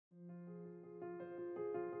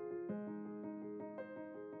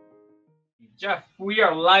Jeff, we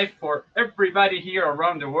are live for everybody here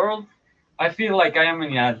around the world. I feel like I am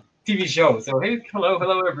in a TV show. So, hey, hello,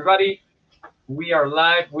 everybody. We are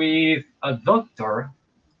live with a Dr.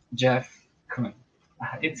 Jeff Kuhn.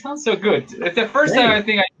 It sounds so good. It's the first time I Thanks.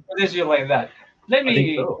 think I introduced you like that. Let I think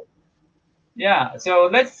me, so. yeah.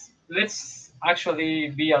 So let's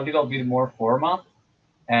actually be a little bit more formal.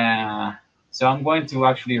 Uh, so I'm going to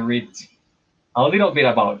actually read a little bit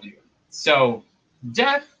about you. So,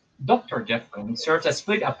 Jeff, Dr. Jeff Kuhn serves a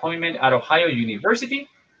split appointment at Ohio University,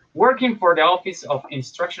 working for the Office of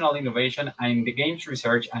Instructional Innovation and the Games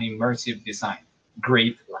Research and Immersive Design,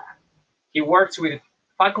 GREAT Lab. He works with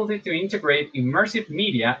faculty to integrate immersive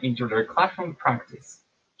media into their classroom practice.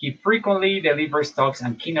 He frequently delivers talks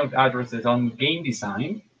and keynote addresses on game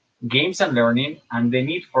design, games and learning, and the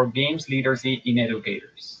need for games literacy in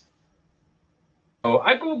educators. So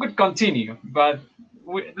I could continue, but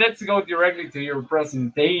let's go directly to your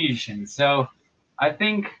presentation. So I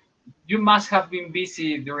think you must have been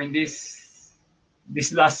busy during this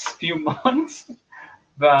last few months,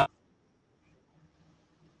 but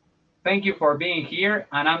thank you for being here.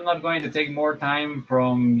 And I'm not going to take more time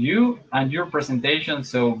from you and your presentation.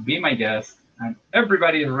 So be my guest, and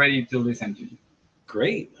everybody is ready to listen to you.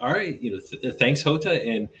 Great. All right. Thanks, Hota.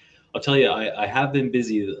 And I'll tell you, I have been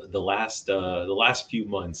busy the last few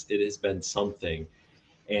months. It has been something,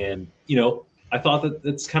 and I thought that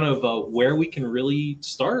that's kind of where we can really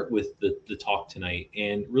start with the talk tonight,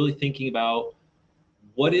 and really thinking about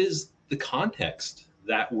what is the context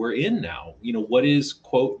that we're in now. What is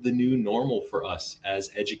quote the new normal for us as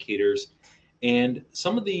educators, and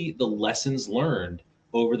some of the lessons learned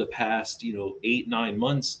over the past 8-9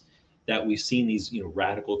 months that we've seen these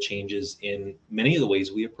radical changes in many of the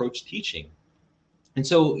ways we approach teaching. And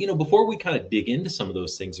so before we kind of dig into some of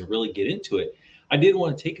those things and really get into it, I did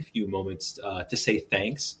want to take a few moments to say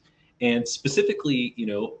thanks. And specifically,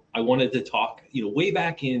 I wanted to talk, way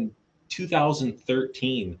back in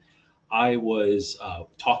 2013, I was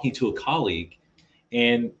talking to a colleague,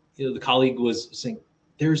 and the colleague was saying,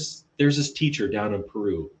 there's this teacher down in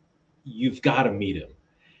Peru. You've got to meet him.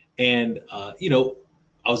 And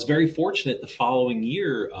I was very fortunate the following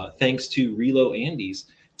year, thanks to Relo Andes,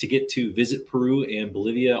 to get to visit Peru and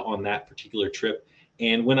Bolivia on that particular trip.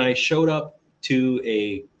 And when I showed up to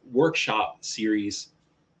a workshop series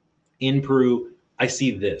in Peru, I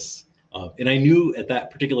see this. And I knew at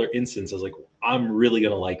that particular instance, I was like, I'm really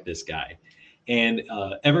going to like this guy. And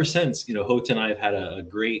ever since, Hota and I have had a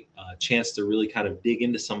great chance to really kind of dig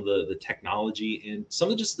into some of the technology and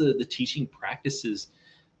some of just the teaching practices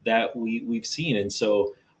that we've seen. And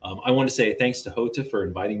so I want to say thanks to Hota for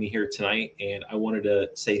inviting me here tonight. And I wanted to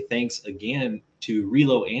say thanks again to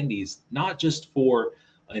Relo Andes, not just for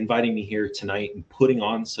inviting me here tonight and putting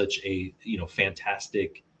on such a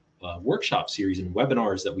fantastic workshop series and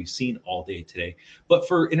webinars that we've seen all day today, but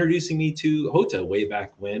for introducing me to Hota way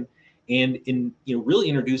back when, and in really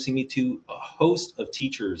introducing me to a host of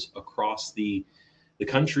teachers across the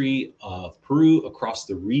country of Peru, across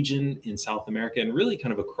the region in South America, and really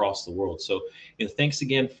kind of across the world. So thanks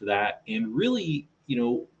again for that. And really,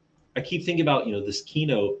 I keep thinking about this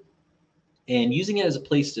keynote and using it as a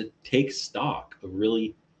place to take stock of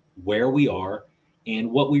really where we are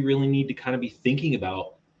and what we really need to kind of be thinking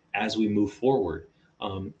about as we move forward.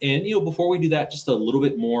 And before we do that, just a little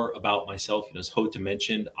bit more about myself. As Hota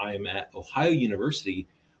mentioned, I am at Ohio University,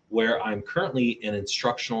 where I'm currently an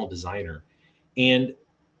instructional designer. And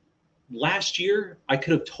last year, I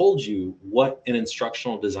could have told you what an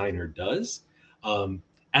instructional designer does.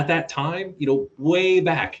 At that time, way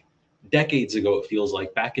back, decades ago, it feels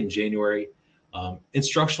like, back in January,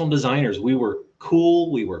 instructional designers, we were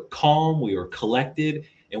cool, we were calm, we were collected,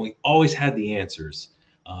 and we always had the answers.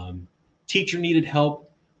 Teacher needed help,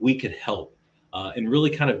 we could help, and really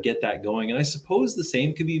kind of get that going. And I suppose the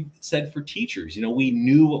same could be said for teachers. We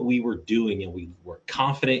knew what we were doing and we were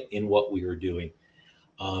confident in what we were doing.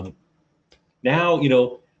 Now,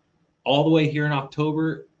 all the way here in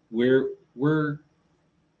October, we're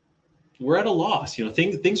at a loss.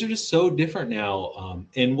 Things are just so different now.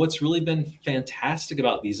 And what's really been fantastic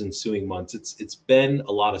about these ensuing months, it's been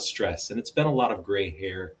a lot of stress, and it's been a lot of gray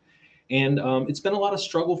hair, and it's been a lot of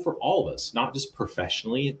struggle for all of us, not just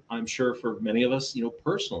professionally. I'm sure for many of us,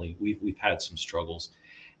 personally, we've had some struggles,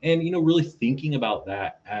 and really thinking about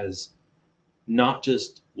that as not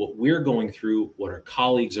just what we're going through, what our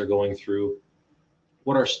colleagues are going through,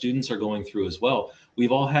 what our students are going through as well.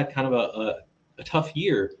 We've all had kind of a tough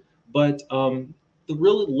year, but the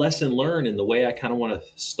real lesson learned, and the way I kind of want to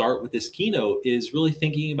start with this keynote, is really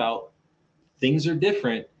thinking about things are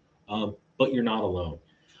different, but you're not alone.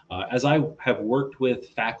 As I have worked with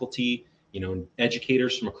faculty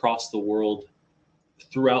educators from across the world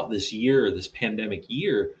throughout this year, this pandemic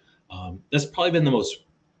year. That's probably been the most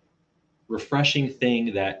refreshing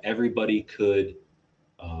thing that everybody could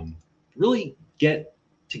um, really get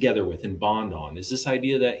together with and bond on, is this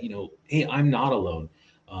idea that, hey, I'm not alone.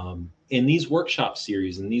 In these workshop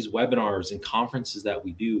series and these webinars and conferences that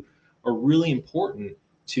we do are really important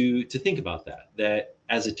to think about that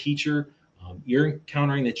as a teacher, you're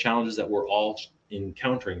encountering the challenges that we're all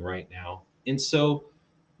encountering right now. And so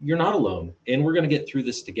you're not alone, and we're going to get through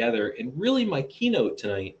this together. And really, my keynote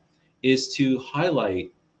tonight is to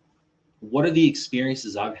highlight what are the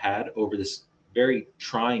experiences I've had over this very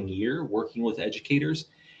trying year working with educators,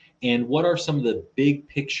 and what are some of the big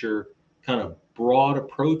picture kind of broad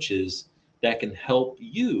approaches that can help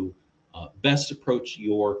you best approach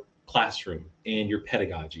your classroom and your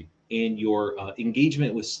pedagogy and your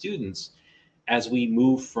engagement with students as we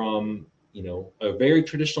move from a very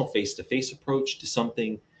traditional face-to-face approach to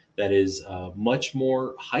something that is much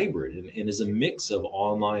more hybrid and is a mix of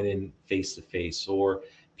online and face-to-face, or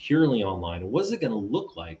purely online. What is it going to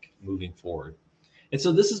look like moving forward? And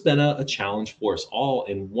so this has been a challenge for us all.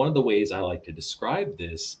 And one of the ways I like to describe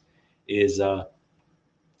this is,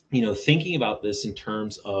 thinking about this in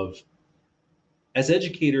terms of, as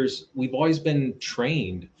educators, we've always been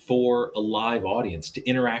trained for a live audience to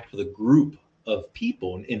interact with a group of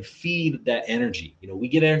people and feed that energy. We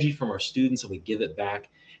get energy from our students and we give it back.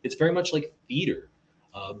 It's very much like theater.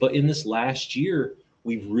 But in this last year,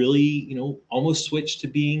 we've really, almost switched to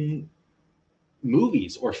being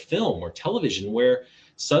movies or film or television, where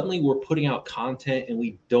suddenly we're putting out content and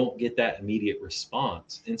we don't get that immediate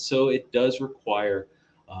response. And so it does require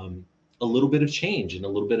a little bit of change and a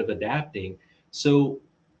little bit of adapting. So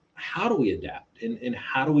how do we adapt, and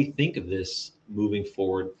how do we think of this moving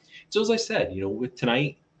forward? So as I said, with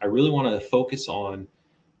tonight, I really want to focus on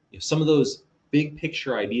some of those big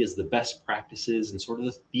picture ideas, the best practices, and sort of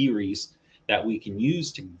the theories that we can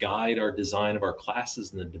use to guide our design of our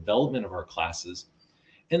classes and the development of our classes.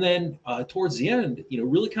 And then towards the end,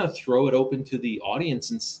 really kind of throw it open to the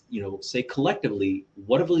audience and, say collectively,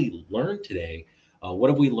 what have we learned today?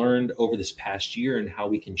 What have we learned over this past year, and how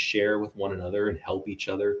we can share with one another and help each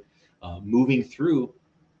other moving through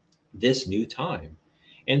this new time.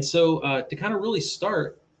 And so to kind of really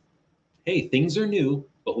start, hey, things are new,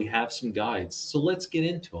 but we have some guides. So let's get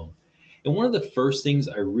into them. And one of the first things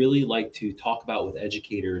I really like to talk about with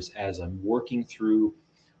educators as I'm working through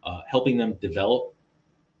helping them develop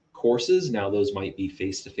courses. Now, those might be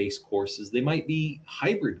face-to-face courses, they might be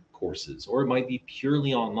hybrid courses, or it might be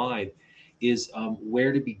purely online, is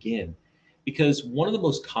where to begin. Because one of the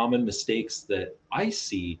most common mistakes that I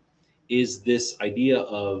see is this idea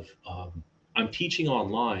of I'm teaching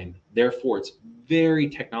online, therefore it's very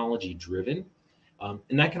technology driven.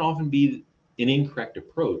 And that can often be an incorrect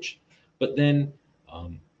approach. But then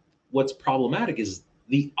what's problematic is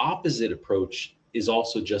the opposite approach is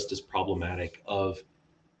also just as problematic, of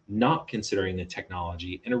not considering the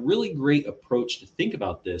technology. And a really great approach to think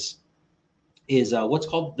about this is what's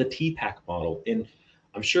called the TPAC model. And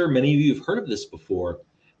I'm sure many of you have heard of this before,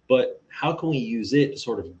 but how can we use it to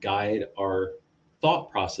sort of guide our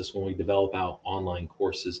thought process when we develop out online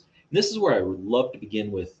courses? And this is where I would love to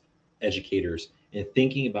begin with educators and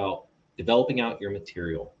thinking about developing out your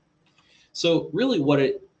material. So really what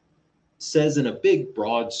it says in a big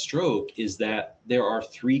broad stroke is that there are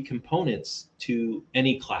three components to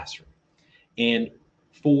any classroom. And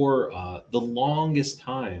for the longest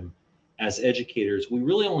time as educators, we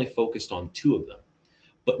really only focused on two of them.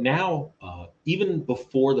 But now, even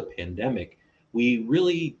before the pandemic, we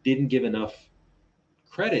really didn't give enough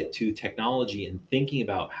credit to technology and thinking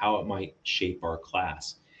about how it might shape our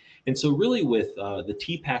class. And so really with the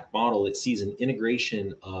TPAC model, it sees an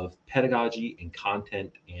integration of pedagogy and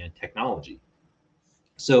content and technology.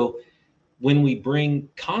 So when we bring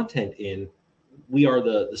content in, we are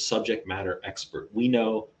the subject matter expert. We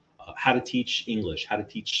know how to teach English, how to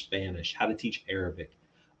teach Spanish, how to teach Arabic.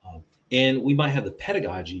 And we might have the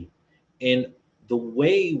pedagogy, and the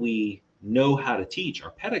way we know how to teach,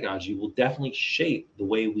 our pedagogy will definitely shape the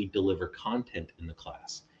way we deliver content in the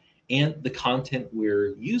class. And the content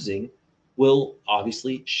we're using will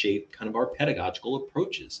obviously shape kind of our pedagogical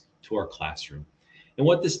approaches to our classroom. And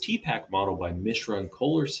what this TPAC model by Mishra and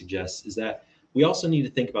Kohler suggests is that we also need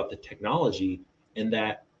to think about the technology, and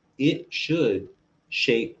that it should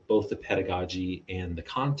shape both the pedagogy and the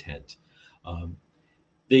content.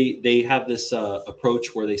 They have this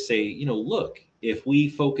approach where they say, look, if we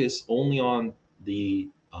focus only on the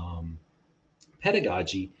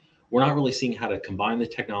pedagogy, we're not really seeing how to combine the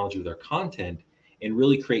technology with our content and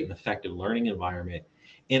really create an effective learning environment.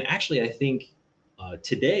 And actually, I think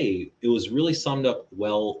today it was really summed up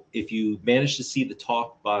well. If you managed to see the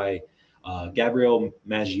talk by Gabriele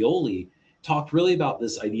Maggioli, talked really about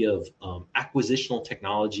this idea of acquisitional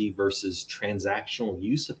technology versus transactional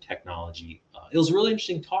use of technology. It was a really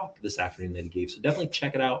interesting talk this afternoon that he gave. So definitely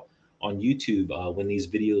check it out on YouTube when these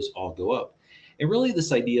videos all go up. And really,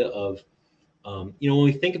 this idea of when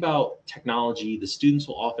we think about technology, the students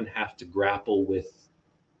will often have to grapple with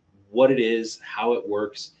what it is, how it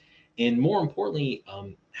works, and more importantly,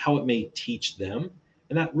 how it may teach them.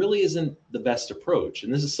 And that really isn't the best approach.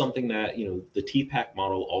 And this is something that the TPAC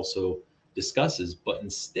model also discusses. But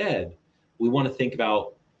instead, we want to think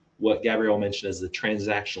about what Gabrielle mentioned as the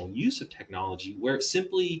transactional use of technology, where it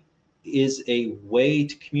simply is a way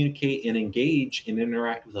to communicate and engage and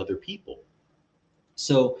interact with other people.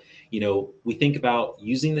 So, we think about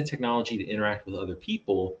using the technology to interact with other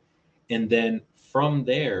people, and then from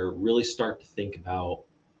there, really start to think about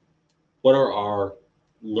what are our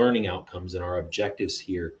learning outcomes and our objectives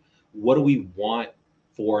here? What do we want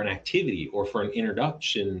for an activity or for an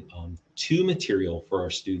introduction to material for our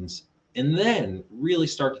students? And then really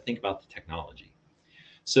start to think about the technology.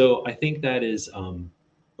 So I think that is a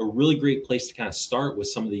really great place to kind of start with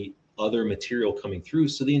some of the other material coming through.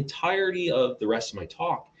 So the entirety of the rest of my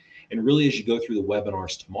talk, and really as you go through the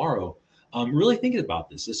webinars tomorrow, really thinking about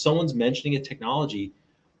this. If someone's mentioning a technology,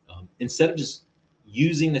 instead of just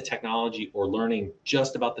using the technology or learning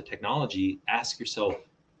just about the technology, ask yourself,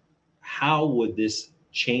 how would this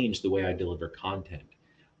change the way I deliver content?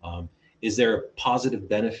 Is there a positive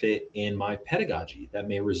benefit in my pedagogy that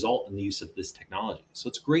may result in the use of this technology? So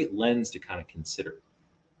it's a great lens to kind of consider.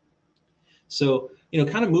 So,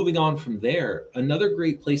 kind of moving on from there, another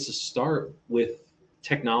great place to start with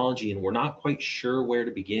technology, and we're not quite sure where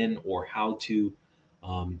to begin or how to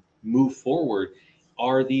move forward,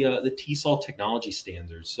 are the TESOL technology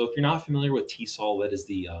standards. So if you're not familiar with TESOL, that is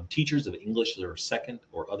the Teachers of English as a Second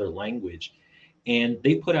or Other Language. And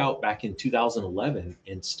they put out back in 2011,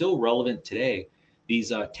 and still relevant today,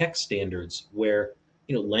 these text standards where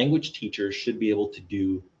language teachers should be able to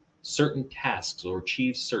do certain tasks or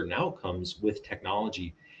achieve certain outcomes with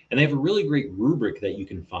technology. And they have a really great rubric that you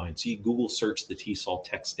can find. So you Google search the TESOL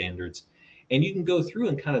text standards, and you can go through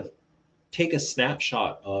and kind of take a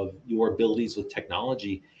snapshot of your abilities with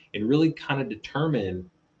technology and really kind of determine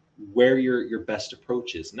where your best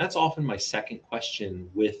approach is. And that's often my second question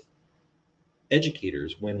with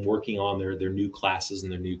educators when working on their new classes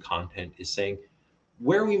and their new content, is saying,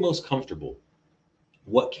 where are we most comfortable?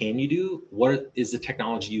 What can you do? What is the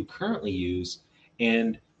technology you currently use?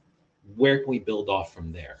 And where can we build off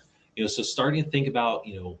from there? So starting to think about,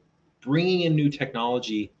 bringing in new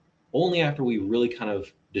technology only after we really kind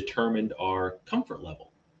of determined our comfort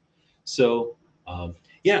level. So,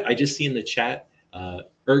 I just see in the chat,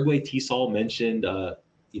 Ergway TESOL mentioned,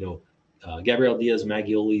 Gabrielle Diaz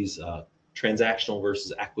Maggioli's transactional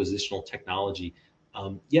versus acquisitional technology.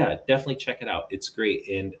 Definitely check it out. It's great.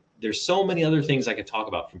 And there's so many other things I could talk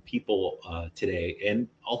about from people today, and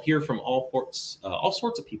I'll hear from all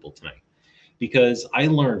sorts of people tonight, because I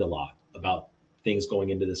learned a lot about things going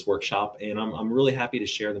into this workshop, and I'm really happy to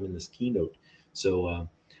share them in this keynote. So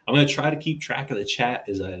I'm going to try to keep track of the chat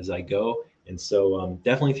as I go, and so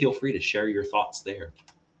definitely feel free to share your thoughts there.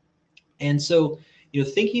 And so,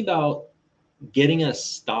 thinking about getting a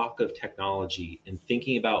stock of technology and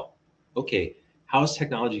thinking about, okay, how is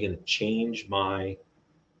technology going to change my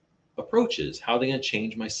approaches? How are they going to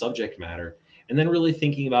change my subject matter? And then really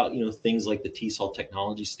thinking about, things like the TESOL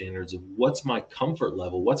technology standards of what's my comfort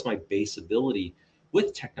level, what's my base ability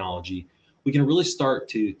with technology. We can really start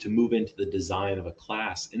to move into the design of a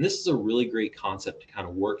class. And this is a really great concept to kind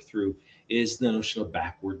of work through, is the notion of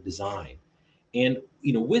backward design. And,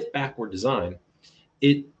 with backward design,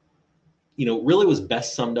 it, really was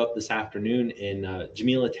best summed up this afternoon in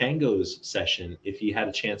Jamila Tango's session, if you had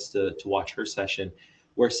a chance to watch her session,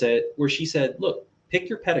 where she said, look, pick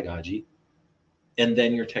your pedagogy and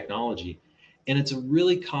then your technology. And it's a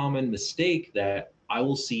really common mistake that I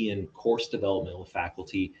will see in course development with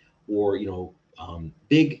faculty, or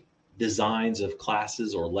big designs of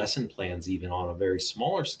classes or lesson plans, even on a very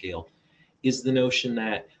smaller scale, is the notion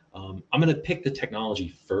that I'm going to pick the technology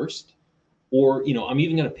first, or I'm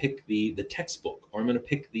even going to pick the textbook, or I'm going to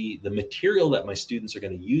pick the material that my students are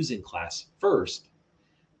going to use in class first,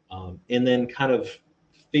 and then kind of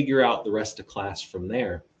figure out the rest of class from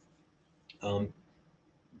there.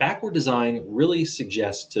 Backward design really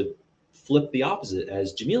suggests to flip the opposite,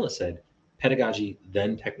 as Jamila said, pedagogy,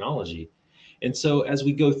 then technology. And so as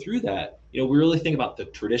we go through that, we really think about the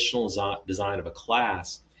traditional design of a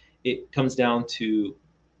class. It comes down to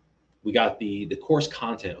We got the course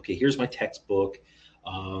content. Okay, here's my textbook.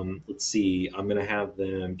 Let's see, I'm going to have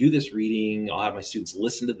them do this reading. I'll have my students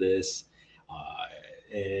listen to this.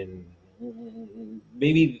 And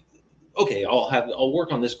maybe, okay, I'll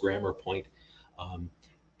work on this grammar point, um,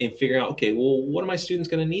 and figure out, okay, well, what are my students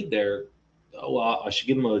going to need there? Oh, well, I should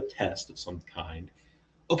give them a test of some kind.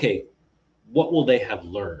 Okay, what will they have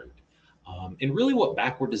learned? And really, what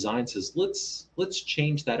backward design says, let's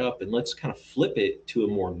change that up and let's kind of flip it to a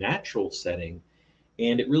more natural setting.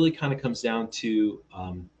 And it really kind of comes down to,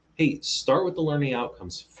 hey, start with the learning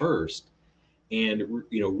outcomes first, and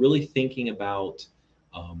really thinking about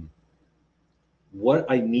um, what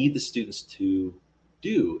I need the students to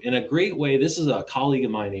do in a great way. This is a colleague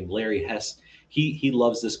of mine named Larry Hess. He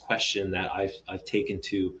loves this question that I've taken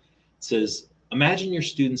to. It says, imagine your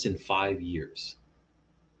students in 5 years.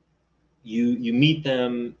 You meet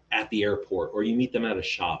them at the airport or you meet them at a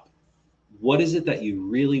shop. What is it that you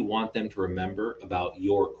really want them to remember about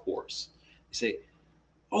your course? You say,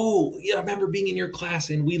 oh, yeah, I remember being in your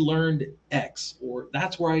class and we learned X, or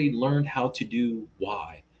that's where I learned how to do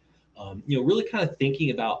Y. Really kind of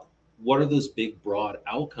thinking about what are those big, broad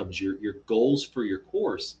outcomes, your goals for your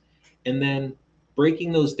course, and then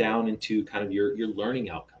breaking those down into kind of your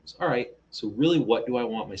learning outcomes. All right, so really, what do I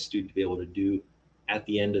want my student to be able to do at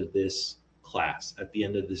the end of this class, at the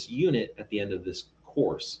end of this unit, at the end of this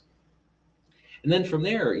course? And then from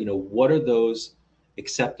there, what are those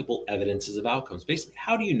acceptable evidences of outcomes? Basically,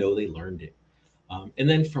 how do you know they learned it? And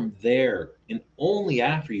then from there, and only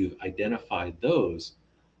after you've identified those,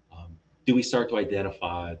 do we start to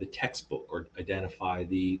identify the textbook or identify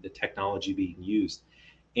the technology being used.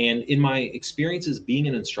 And in my experiences being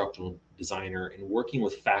an instructional designer and working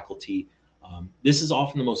with faculty, this is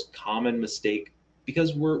often the most common mistake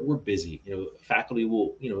because we're busy. Faculty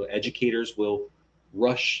will, educators will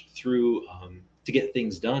rush through to get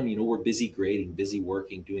things done. We're busy grading, busy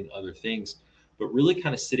working, doing other things, but really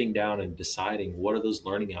kind of sitting down and deciding what are those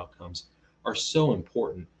learning outcomes are so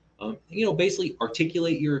important. Basically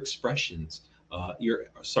articulate your expressions,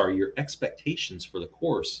 your expectations for the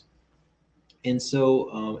course. And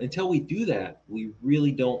so until we do that, we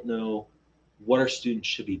really don't know what our students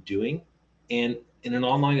should be doing. And in an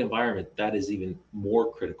online environment, that is even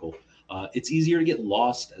more critical. It's easier to get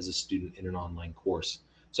lost as a student in an online course.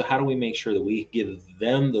 So how do we make sure that we give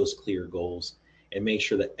them those clear goals and make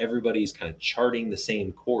sure that everybody's kind of charting the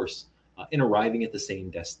same course and arriving at the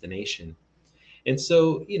same destination? And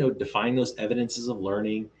so, define those evidences of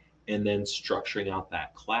learning and then structuring out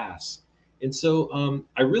that class. And so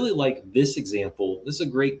I really like this example. This is a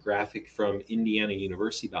great graphic from Indiana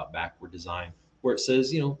University about backward design, where it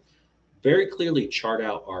says, very clearly chart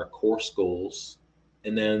out our course goals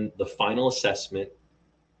and then the final assessment.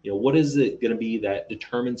 What is it going to be that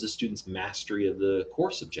determines the student's mastery of the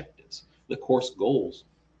course objectives, the course goals?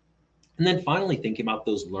 And then finally, thinking about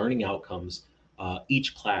those learning outcomes,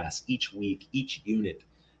 each class, each week, each unit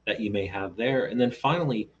that you may have there. And then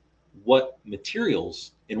finally, what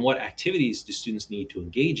materials and what activities do students need to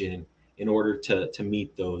engage in order to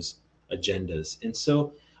meet those agendas? And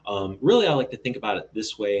so really, I like to think about it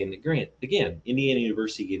this way. And again, Indiana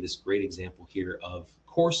University gave this great example here of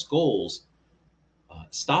course goals.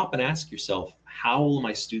 Stop and ask yourself, how will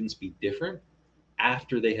my students be different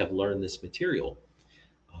after they have learned this material?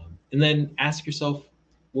 And then ask yourself,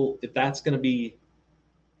 well, if that's going to be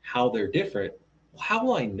how they're different, well, how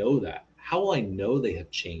will I know that? How will I know they have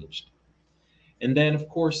changed? And then, of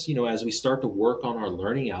course, as we start to work on our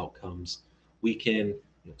learning outcomes, we can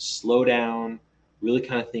slow down, really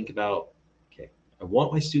kind of think about, okay, I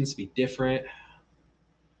want my students to be different.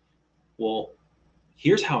 Well,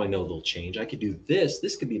 here's how I know they'll change. I could do this.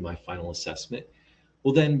 This could be my final assessment.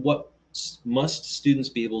 Well, then what must students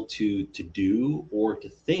be able to do or to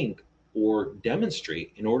think or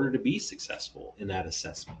demonstrate in order to be successful in that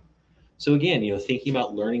assessment? So again, thinking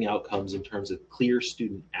about learning outcomes in terms of clear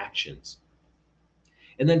student actions.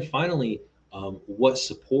 And then finally, what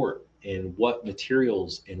support and what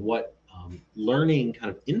materials and what learning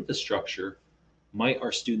kind of infrastructure might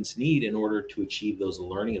our students need in order to achieve those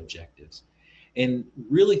learning objectives? And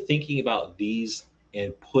really thinking about these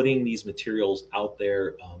and putting these materials out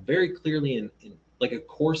there very clearly in like a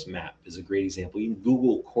course map is a great example. You can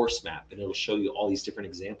Google course map and it'll show you all these different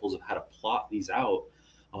examples of how to plot these out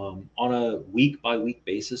on a week by week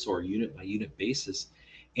basis or unit by unit basis.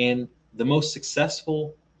 And the most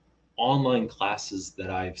successful online classes that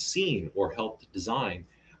I've seen or helped design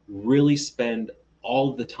really spend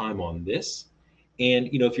all of the time on this. And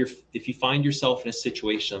if you find yourself in a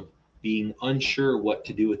situation of being unsure what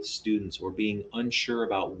to do with students or being unsure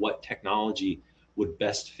about what technology would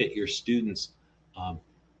best fit your students, um,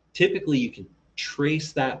 typically you can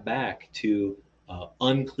trace that back to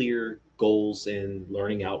unclear goals and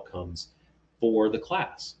learning outcomes for the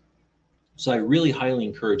class. So I really highly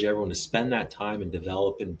encourage everyone to spend that time and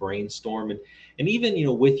develop and brainstorm, and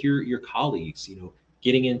even, with your colleagues,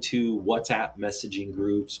 getting into WhatsApp messaging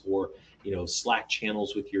groups, or Slack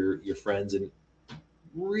channels with your friends, and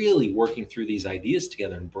really working through these ideas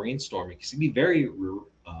together and brainstorming, because it can be very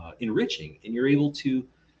enriching, and you're able to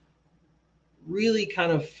really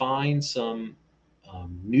kind of find some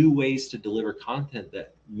new ways to deliver content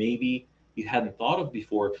that maybe you hadn't thought of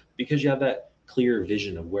before, because you have that clear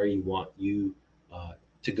vision of where you want you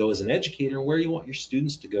to go as an educator, and where you want your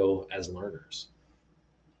students to go as learners.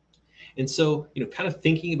 And so, kind of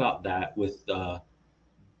thinking about that with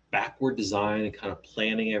backward design and kind of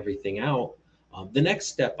planning everything out, the next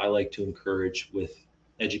step I like to encourage with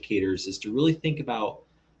educators is to really think about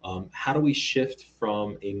how do we shift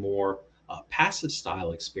from a more passive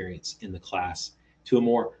style experience in the class to a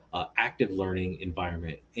more active learning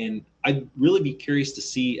environment. And I'd really be curious to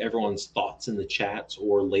see everyone's thoughts in the chats,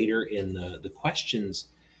 or later in the questions,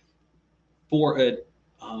 for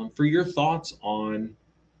your thoughts on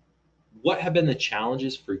what have been the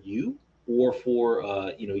challenges for you, or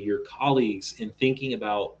for your colleagues, in thinking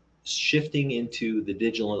about shifting into the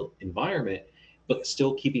digital environment but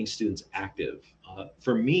still keeping students active.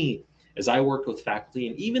 For me, as I worked with faculty,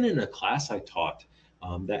 and even in a class I taught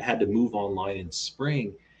that had to move online in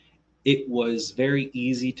spring, it was very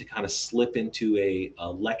easy to kind of slip into a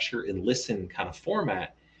lecture and listen kind of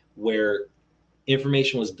format, where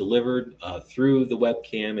information was delivered through the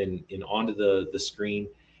webcam and onto the screen,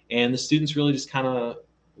 and the students really just kind of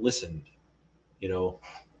listened. You know,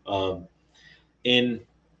 um, in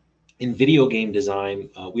in video game design,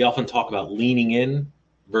 we often talk about leaning in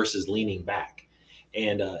versus leaning back,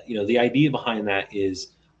 and the idea behind that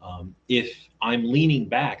is, if I'm leaning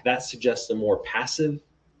back, that suggests a more passive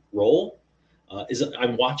role. Is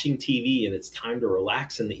I'm watching TV and it's time to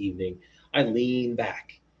relax in the evening, I lean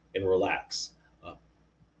back and relax.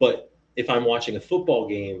 But if I'm watching a football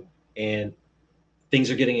game and things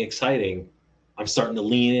are getting exciting, I'm starting to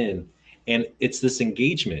lean in. And it's this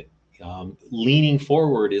engagement. Leaning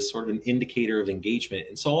forward is sort of an indicator of engagement.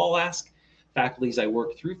 And so I'll ask faculty as I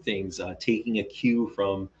work through things, taking a cue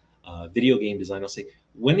from video game design, I'll say,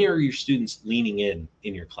 when are your students leaning in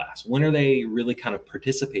your class? When are they really kind of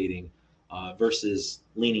participating versus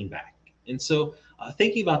leaning back? And so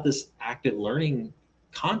thinking about this active learning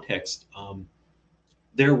context,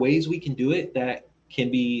 there are ways we can do it that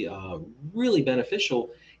can be really beneficial,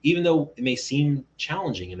 even though it may seem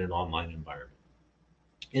challenging in an online environment.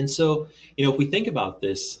 And so, if we think about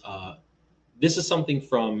this, this is something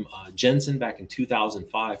from Jensen back in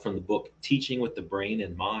 2005, from the book Teaching with the Brain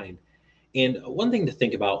and Mind. And one thing to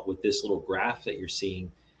think about with this little graph that you're seeing,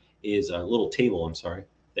 is a little table, I'm sorry,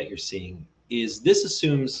 that you're seeing, is this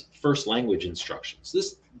assumes first language instructions.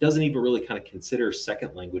 This doesn't even really kind of consider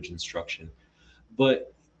second language instruction.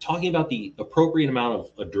 But talking about the appropriate amount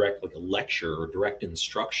of a direct, like a lecture or direct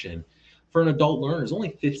instruction for an adult learner, is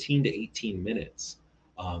only 15 to 18 minutes.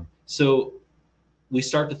 So we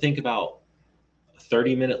start to think about a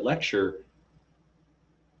 30-minute lecture,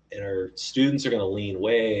 and our students are going to lean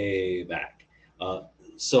way back.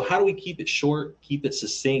 So how do we keep it short, keep it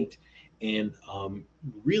succinct, and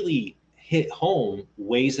really hit home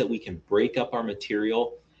ways that we can break up our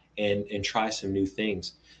material and try some new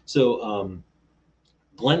things? So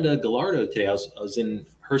Glenda Gallardo today, I was in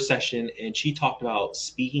her session, and she talked about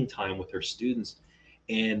speaking time with her students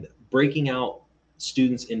and breaking out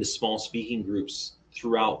students into small speaking groups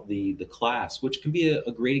throughout the class, which can be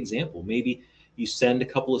a great example. Maybe you send a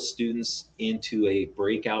couple of students into a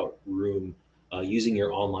breakout room using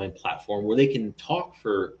your online platform, where they can talk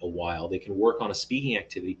for a while, they can work on a speaking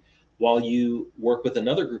activity, while you work with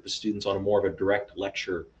another group of students on a more of a direct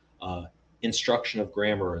lecture, instruction of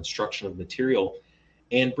grammar, instruction of material,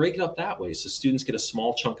 and break it up that way. So students get a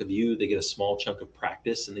small chunk of you, they get a small chunk of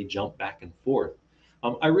practice, and they jump back and forth.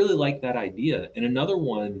 I really like that idea. And another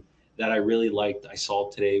one that I really liked, I saw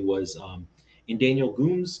today, was in Daniel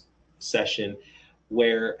Goom's session,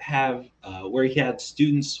 where he had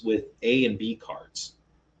students with A and B cards.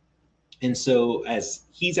 And so as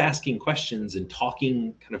he's asking questions and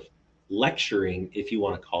talking, kind of lecturing, if you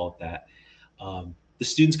want to call it that, the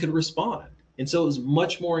students could respond. And so it was a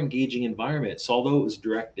much more engaging environment. So although it was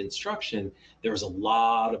direct instruction, there was a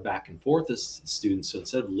lot of back and forth with students. So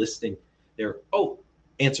instead of listening, they're, oh,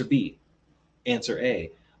 answer B, answer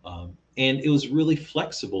A. And it was really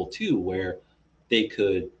flexible too, where they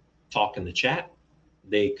could talk in the chat,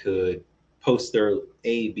 they could post their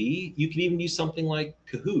A, B. You can even use something like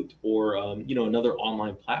Kahoot or another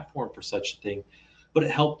online platform for such a thing. But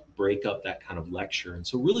it helped break up that kind of lecture. And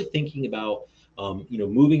so really thinking about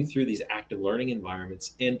moving through these active learning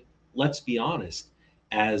environments. And let's be honest,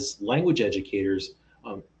 as language educators,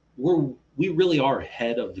 um, we really are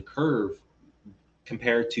ahead of the curve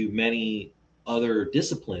compared to many other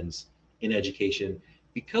disciplines in education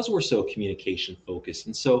because we're so communication focused.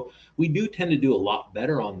 And so we do tend to do a lot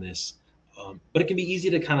better on this. But it can be easy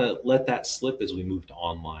to kind of let that slip as we move to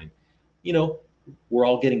online. You know, we're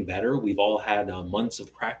all getting better. We've all had months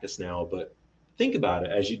of practice now, but think about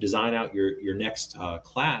it as you design out your next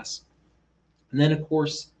class. And then, of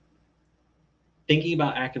course, thinking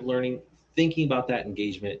about active learning, thinking about that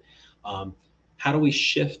engagement. Um, how do we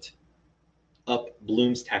shift up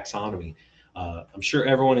Bloom's taxonomy? I'm sure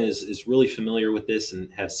everyone is really familiar with this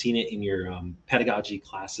and have seen it in your pedagogy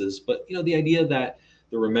classes. But the idea that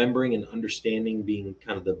the remembering and understanding being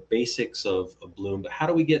kind of the basics of Bloom, but how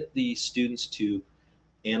do we get the students to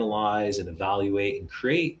analyze and evaluate and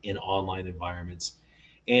create in online environments?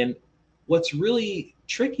 And what's really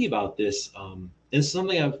tricky about this, and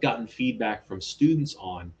something I've gotten feedback from students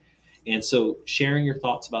on, and so sharing your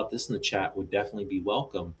thoughts about this in the chat would definitely be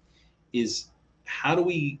welcome, is how do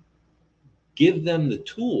we give them the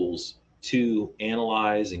tools to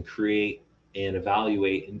analyze and create and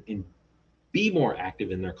evaluate and be more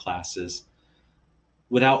active in their classes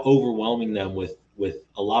without overwhelming them with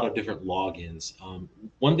a lot of different logins.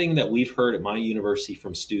 One thing that we've heard at my university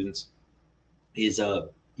from students is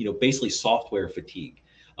basically software fatigue.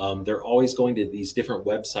 They're always going to these different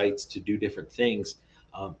websites to do different things.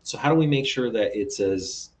 So how do we make sure that it's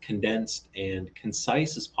as condensed and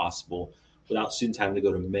concise as possible without students having to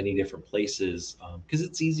go to many different places? Because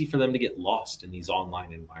it's easy for them to get lost in these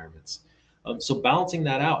online environments. So balancing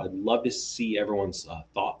that out, I'd love to see everyone's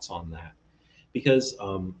thoughts on that. Because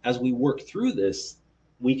as we work through this,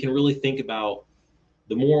 we can really think about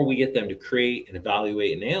the more we get them to create and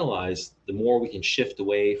evaluate and analyze, the more we can shift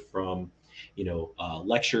away from,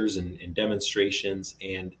 lectures and demonstrations,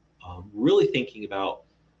 and really thinking about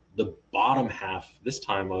the bottom half this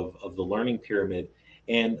time of the learning pyramid.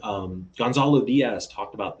 And Gonzalo Diaz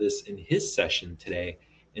talked about this in his session today.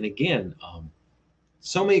 And again,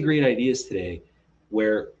 so many great ideas today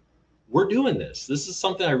where we're doing this. This is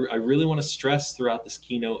something I really want to stress throughout this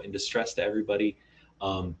keynote and to stress to everybody.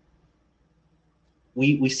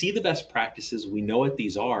 We see the best practices. We know what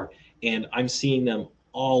these are, and I'm seeing them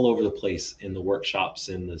all over the place in the workshops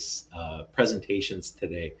and this presentations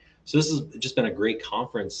today. So this has just been a great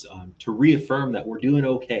conference to reaffirm that we're doing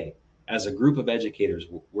okay as a group of educators.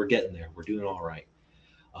 We're getting there. We're doing all right.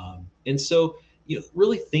 And so,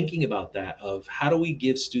 really thinking about that of how do we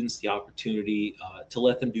give students the opportunity to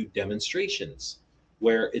let them do demonstrations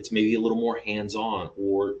where it's maybe a little more hands-on,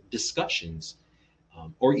 or discussions,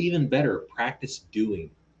 or even better, practice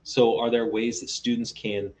doing. So are there ways that students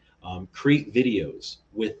can create videos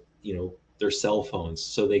with their cell phones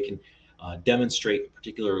so they can demonstrate a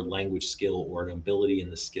particular language skill or an ability in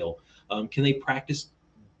the skill? Can they practice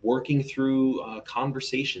working through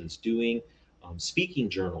conversations, doing speaking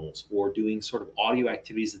journals, or doing sort of audio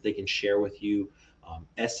activities that they can share with you,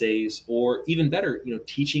 essays, or even better,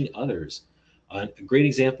 teaching others? A great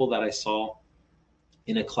example that I saw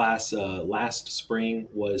in a class last spring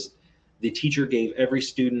was the teacher gave every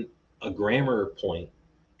student a grammar point,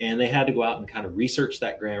 and they had to go out and kind of research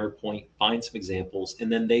that grammar point, find some examples,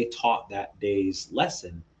 and then they taught that day's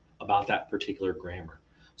lesson about that particular grammar.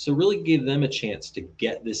 So really gave them a chance to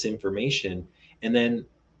get this information and then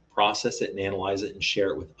process it and analyze it and share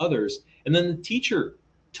it with others. And then the teacher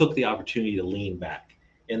took the opportunity to lean back.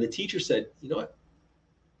 And the teacher said, you know what,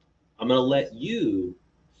 I'm going to let you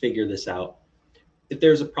figure this out. If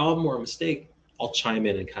there's a problem or a mistake, I'll chime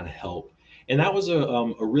in and kind of help. And that was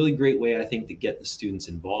a really great way, I think, to get the students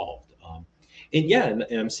involved. And yeah, and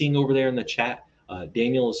I'm seeing over there in the chat,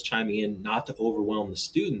 Daniel is chiming in not to overwhelm the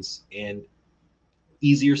students, and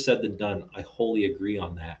easier said than done. I wholly agree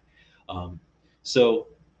on that. So,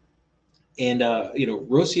 and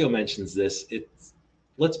Rocio mentions this.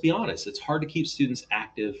 Let's be honest, it's hard to keep students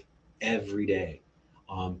active every day.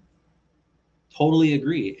 Totally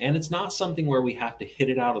agree. And it's not something where we have to hit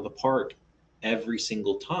it out of the park every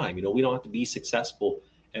single time. We don't have to be successful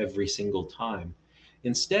every single time.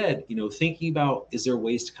 Instead, thinking about, is there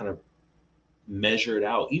ways to kind of measure it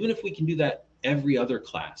out, even if we can do that every other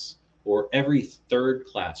class or every third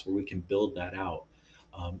class where we can build that out.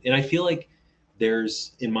 And I feel like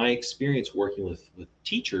there's, in my experience working with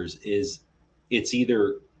teachers, is it's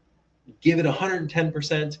either give it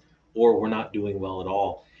 110% or we're not doing well at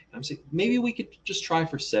all. I'm saying maybe we could just try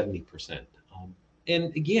for 70%.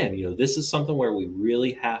 And again, this is something where we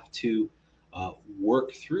really have to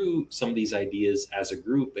work through some of these ideas as a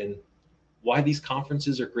group, and why these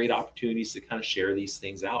conferences are great opportunities to kind of share these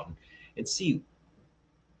things out and see,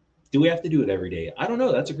 do we have to do it every day? I don't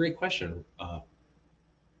know. That's a great question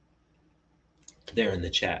there in the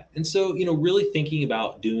chat. And so, really thinking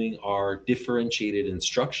about doing our differentiated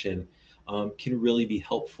instruction can really be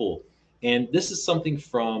helpful. And this is something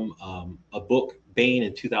from a book. Bain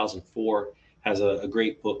in 2004 has a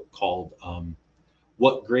great book called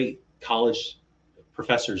What Great College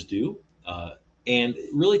Professors Do. And it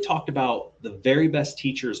really talked about the very best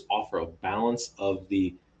teachers offer a balance of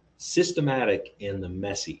the systematic and the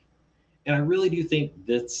messy. And I really do think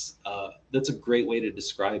that's a great way to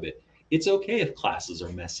describe it. It's okay if classes are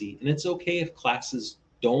messy, and it's okay if classes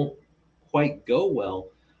don't quite go well,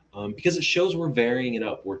 because it shows we're varying it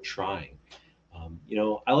up, we're trying.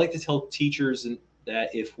 I like to tell teachers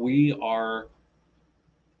that if we are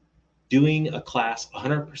doing a class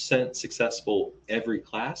 100% successful every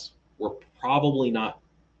class, we're probably not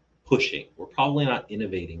pushing. We're probably not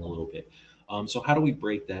innovating a little bit. So how do we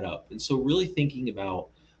break that up? And so really thinking about,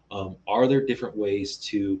 are there different ways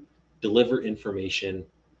to deliver information?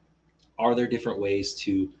 Are there different ways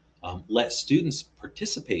to let students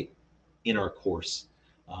participate in our course?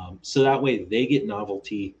 So that way they get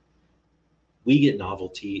novelty, we get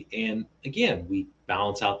novelty, and again, we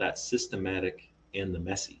balance out that systematic and the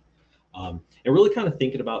messy. And really kind of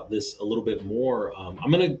thinking about this a little bit more,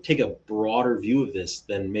 I'm going to take a broader view of this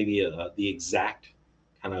than maybe the exact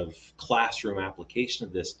kind of classroom application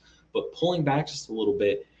of this, but pulling back just a little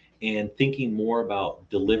bit and thinking more about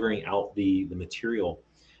delivering out the material.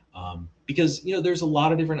 Because there's a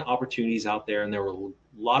lot of different opportunities out there, and there were a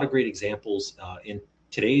lot of great examples in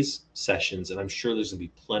today's sessions, and I'm sure there's going to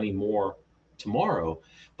be plenty more tomorrow.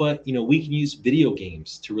 But we can use video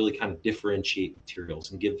games to really kind of differentiate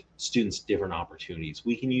materials and give students different opportunities.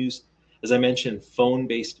 We can use, as I mentioned,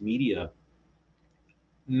 phone-based media.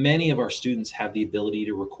 Many of our students have the ability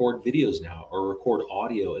to record videos now or record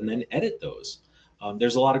audio and then edit those.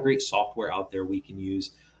 There's a lot of great software out there we can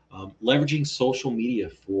use. Leveraging social media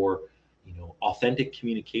for authentic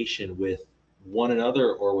communication with one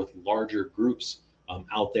another or with larger groups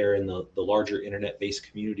out there in the larger internet-based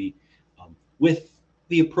community, with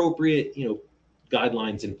the appropriate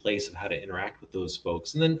guidelines in place of how to interact with those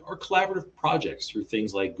folks. And then our collaborative projects through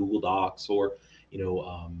things like Google Docs or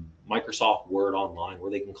Microsoft Word Online,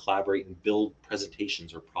 where they can collaborate and build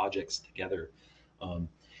presentations or projects together.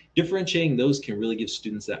 Differentiating those can really give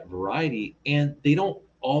students that variety, and they don't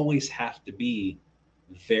always have to be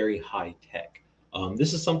very high tech.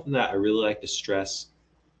 This is something that I really like to stress.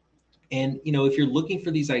 And if you're looking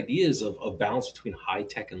for these ideas of balance between high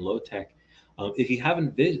tech and low tech, if you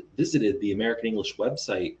haven't visited the American English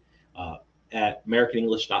website at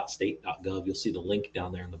americanenglish.state.gov, you'll see the link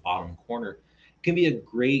down there in the bottom corner. It can be a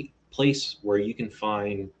great place where you can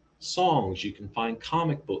find songs, you can find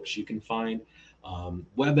comic books, you can find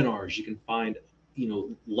webinars, you can find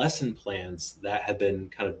lesson plans that have been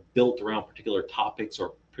kind of built around particular topics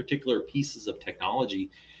or particular pieces of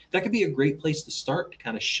technology. That could be a great place to start to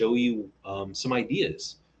kind of show you some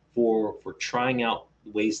ideas for trying out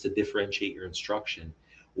ways to differentiate your instruction,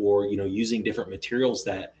 or using different materials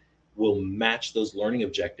that will match those learning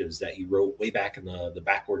objectives that you wrote way back in the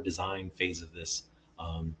backward design phase of this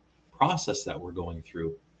process that we're going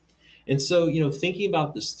through. And so thinking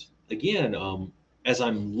about this again, as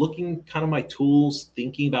I'm looking kind of my tools,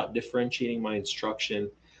 thinking about differentiating my instruction,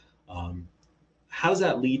 how does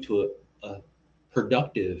that lead to a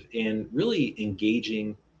productive and really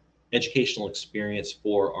engaging educational experience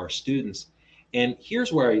for our students? And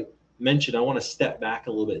here's where I mentioned I want to step back a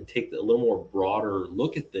little bit and take a little more broader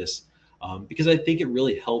look at this, because I think it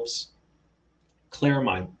really helps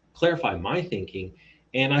clarify my thinking,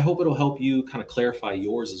 and I hope it'll help you kind of clarify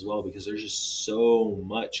yours as well, because there's just so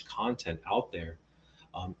much content out there,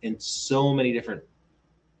 and so many different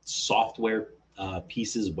software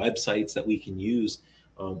pieces, websites that we can use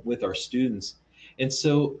with our students. And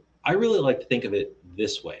so I really like to think of it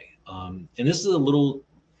this way. And this is a little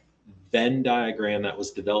Venn diagram that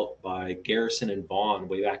was developed by Garrison and Vaughn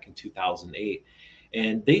way back in 2008.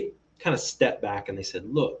 And they kind of stepped back and they said,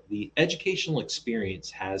 look, the educational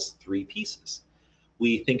experience has three pieces.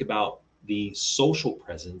 We think about the social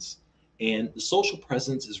presence, and the social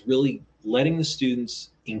presence is really letting the students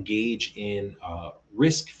engage in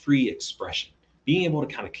risk-free expression, being able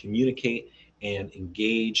to kind of communicate and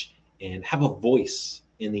engage and have a voice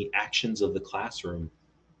in the actions of the classroom.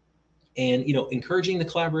 And encouraging the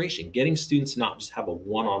collaboration, getting students to not just have a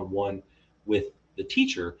one-on-one with the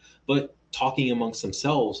teacher, but talking amongst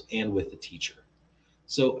themselves and with the teacher.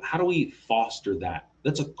 So how do we foster that?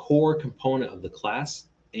 That's a core component of the class,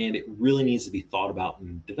 and it really needs to be thought about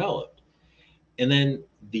and developed. And then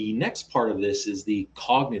the next part of this is the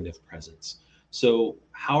cognitive presence. So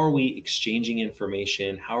how are we exchanging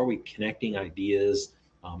information? How are we connecting ideas,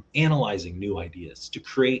 analyzing new ideas to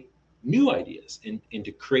create new ideas and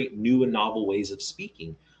to create new and novel ways of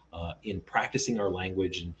speaking, in practicing our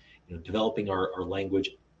language and developing our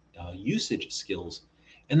language usage skills.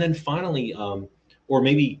 And then finally, or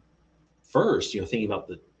maybe first, thinking about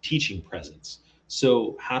the teaching presence.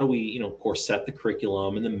 So how do we, of course, set the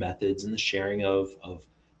curriculum and the methods and the sharing of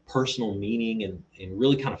personal meaning and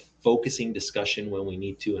really kind of focusing discussion when we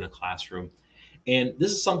need to in a classroom. And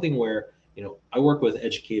this is something where, I work with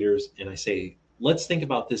educators and I say, let's think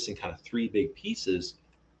about this in kind of three big pieces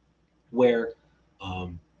where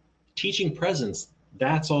um, teaching presence,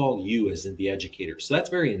 that's all you as in the educator. So that's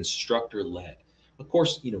very instructor led. Of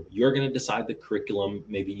course, you're going to decide the curriculum,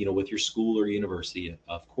 maybe, with your school or university,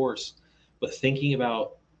 of course, but thinking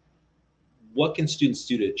about what can students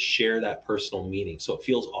do to share that personal meaning so it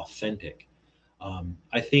feels authentic.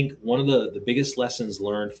 I think one of the biggest lessons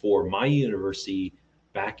learned for my university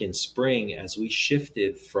back in spring as we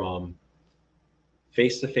shifted from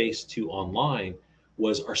face to face to online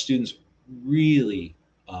was our students really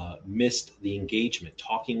missed the engagement,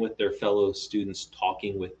 talking with their fellow students,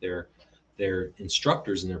 talking with their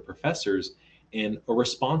instructors and their professors. And a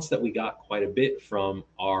response that we got quite a bit from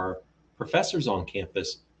our professors on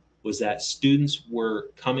campus was that students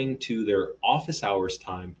were coming to their office hours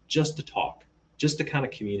time just to talk, just to kind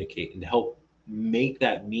of communicate and to help make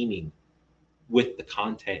that meaning with the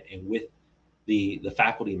content and with the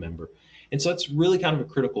faculty member. And so it's really kind of a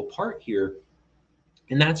critical part here.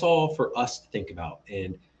 And that's all for us to think about.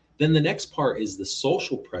 And then the next part is the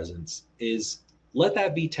social presence is let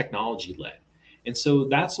that be technology led. And so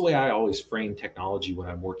that's the way I always frame technology when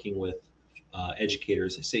I'm working with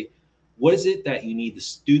educators. I say, what is it that you need the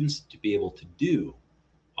students to be able to do?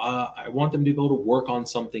 I want them to be able to work on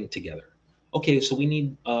something together. Okay, so we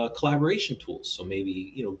need collaboration tools. So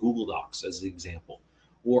maybe, Google Docs as an example.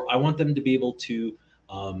 Or I want them to be able to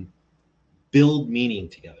build meaning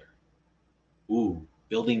together. Ooh,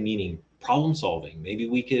 building meaning, problem solving. Maybe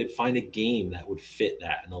we could find a game that would fit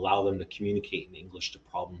that and allow them to communicate in English to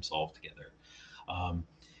problem solve together. Um,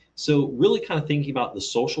 so really kind of thinking about the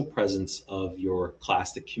social presence of your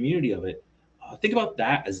class, the community of it, think about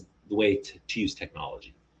that as the way to use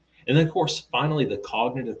technology. And then of course, finally, the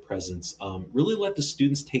cognitive presence, really let the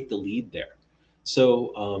students take the lead there.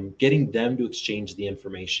 So getting them to exchange the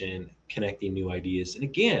information, connecting new ideas. And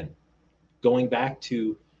again, going back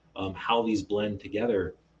to how these blend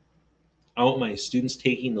together, I want my students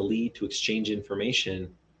taking the lead to exchange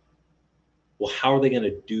information. Well, how are they going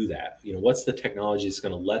to do that? What's the technology that's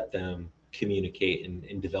going to let them communicate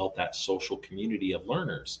and develop that social community of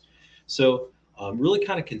learners? So really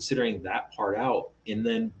kind of considering that part out. And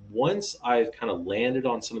then once I've kind of landed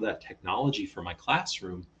on some of that technology for my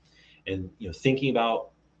classroom and, thinking about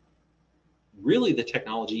really the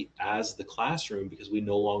technology as the classroom because we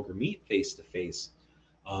no longer meet face to face.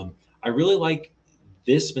 I really like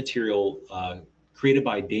this material created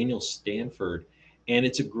by Daniel Stanford, and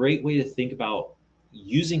it's a great way to think about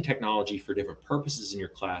using technology for different purposes in your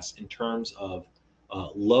class in terms of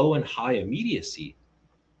low and high immediacy.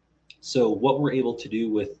 So what we're able to do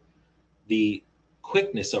with the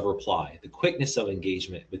quickness of reply, the quickness of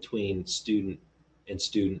engagement between student and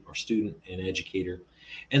student or student and educator.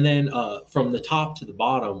 And then from the top to the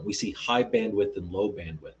bottom, we see high bandwidth and low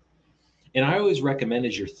bandwidth. And I always recommend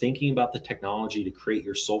as you're thinking about the technology to create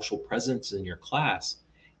your social presence in your class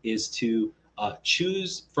is to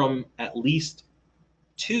choose from at least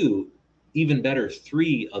two, even better,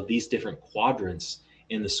 three of these different quadrants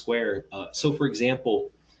in the square. So for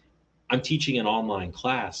example, I'm teaching an online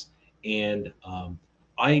class and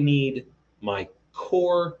I need my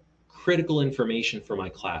core critical information for my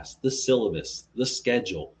class, the syllabus, the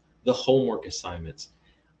schedule, the homework assignments.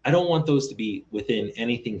 I don't want those to be within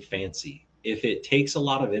anything fancy. If it takes a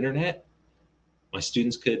lot of internet, my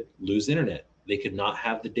students could lose internet. They could not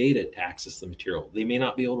have the data to access the material. They may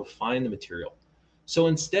not be able to find the material. So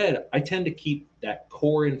instead, I tend to keep that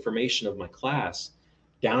core information of my class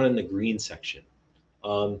down in the green section.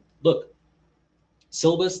 Look,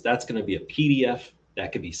 syllabus, that's going to be a PDF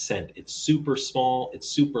that could be sent. It's super small, it's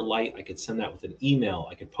super light. I could send that with an email.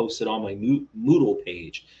 I could post it on my Moodle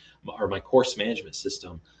page or my course management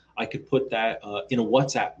system. I could put that in a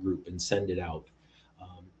WhatsApp group and send it out.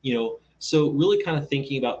 So really kind of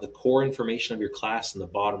thinking about the core information of your class in the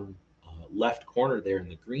bottom left corner there in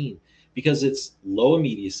the green, because it's low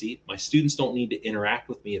immediacy. My students don't need to interact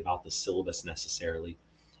with me about the syllabus necessarily,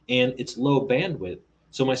 and it's low bandwidth.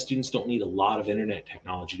 So my students don't need a lot of internet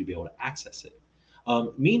technology to be able to access it.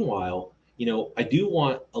 Meanwhile, I do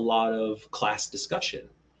want a lot of class discussion.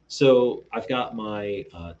 So I've got my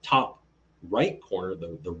top right corner,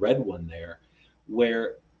 the red one there,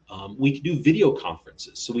 where we could do video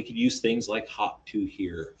conferences. So we could use things like Hop2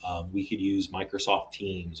 here. We could use Microsoft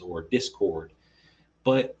Teams or Discord.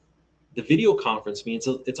 But the video conference means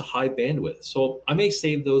it's a high bandwidth. So I may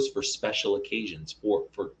save those for special occasions,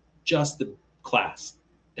 for just the class,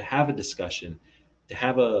 to have a discussion, to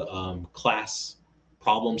have a class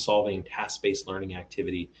problem solving, task based learning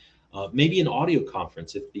activity, maybe an audio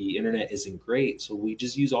conference if the internet isn't great. So we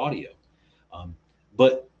just use audio.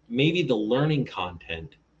 But maybe the learning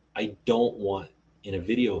content I don't want in a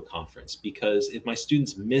video conference, because if my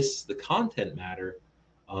students miss the content matter,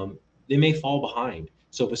 they may fall behind.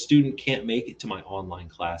 So if a student can't make it to my online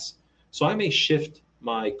class, so I may shift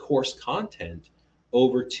my course content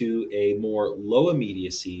over to a more low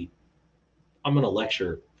immediacy. I'm going to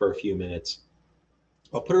lecture for a few minutes.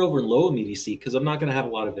 I'll put it over in low immediacy because I'm not going to have a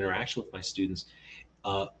lot of interaction with my students,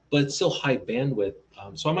 but it's still high bandwidth.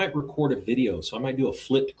 So I might record a video. So I might do a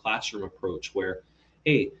flipped classroom approach where,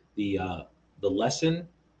 hey, the lesson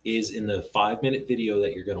is in the 5-minute video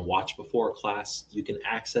that you're going to watch before class. You can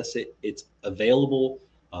access it. It's available,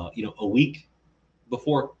 a week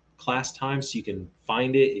before class time, so you can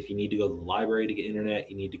find it. If you need to go to the library to get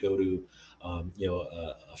internet, you need to go to,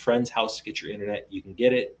 a friend's house to get your internet. You can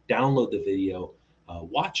get it, download the video,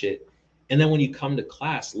 watch it, and then when you come to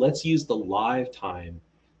class, let's use the live time.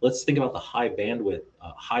 Let's think about the high bandwidth,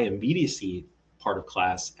 high immediacy part of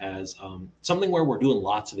class as something where we're doing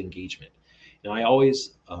lots of engagement. I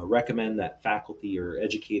always recommend that faculty or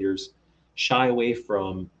educators shy away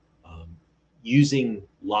from using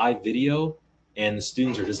live video and the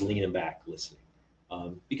students are just leaning back listening,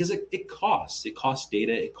 because it costs. It costs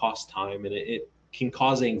data, it costs time, and it can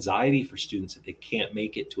cause anxiety for students if they can't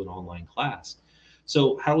make it to an online class.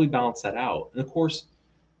 So how do we balance that out? And of course,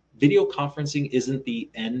 video conferencing isn't the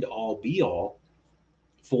end all be all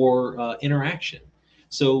for interaction.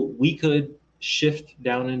 So we could shift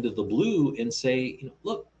down into the blue and say,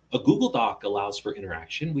 look, a Google Doc allows for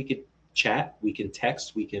interaction. We could chat, we can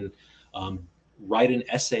text, we can write an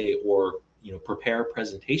essay or prepare a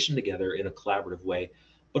presentation together in a collaborative way,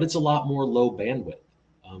 but it's a lot more low bandwidth.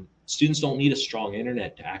 Students don't need a strong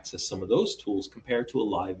internet to access some of those tools compared to a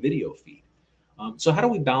live video feed. So how do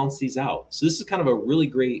we balance these out? So this is kind of a really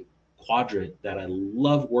great quadrant that I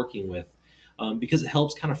love working with, because it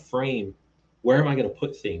helps kind of frame where am I going to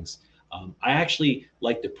put things. I actually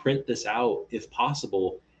like to print this out if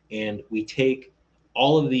possible, and we take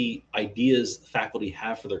all of the ideas the faculty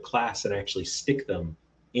have for their class and actually stick them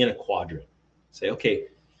in a quadrant. Say, okay,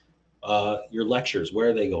 your lectures, where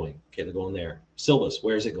are they going? Okay, they're going there. Syllabus,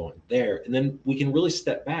 where is it going? There. And then we can really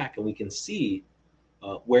step back and we can see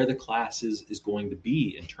where the class is going to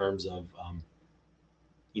be in terms of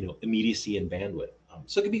immediacy and bandwidth.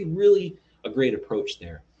 So it could be really a great approach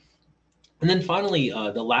there. And then finally,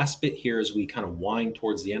 the last bit here as we kind of wind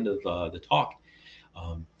towards the end of the talk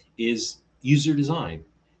is user design.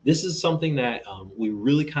 This is something that we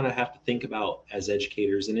really kind of have to think about as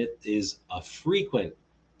educators, and it is a frequent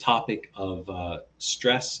topic of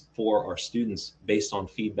stress for our students based on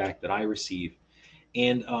feedback that I receive.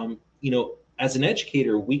 And, as an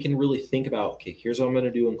educator, we can really think about, okay, here's what I'm going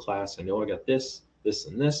to do in class. I know I got this, this,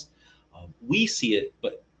 and this. We see it,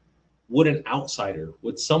 but would an outsider,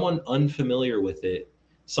 would someone unfamiliar with it,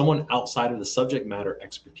 someone outside of the subject matter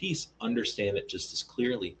expertise understand it just as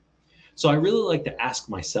clearly? So I really like to ask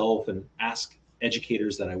myself and ask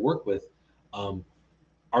educators that I work with, are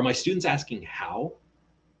my students asking how?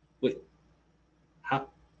 Wait, how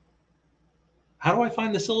do I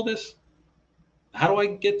find the syllabus? How do I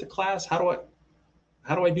get to class? How do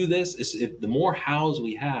I do this? The more hows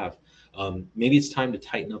we have, maybe it's time to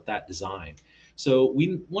tighten up that design. So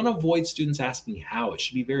we want to avoid students asking how. It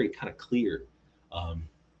should be very kind of clear.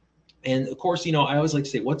 And of course, I always like to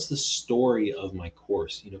say, what's the story of my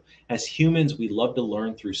course? As humans, we love to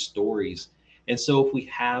learn through stories. And so if we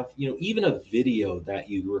have, even a video that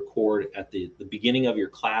you record at the beginning of your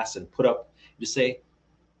class and put up to say,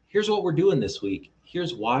 here's what we're doing this week,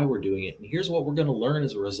 here's why we're doing it, and here's what we're going to learn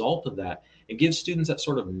as a result of that, and give students that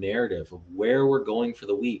sort of narrative of where we're going for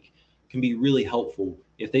the week, can be really helpful.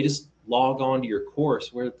 If they just log on to your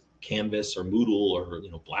course, where Canvas or Moodle or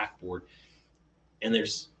Blackboard, and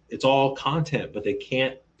it's all content, but they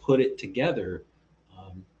can't put it together,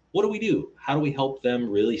 what do we do? How do we help them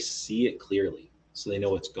really see it clearly so they know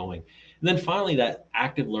what's going? And then finally, that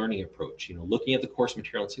active learning approach, looking at the course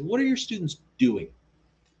material and saying, what are your students doing?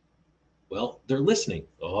 Well, they're listening.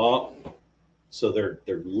 Oh, so they're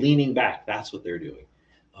leaning back. That's what they're doing.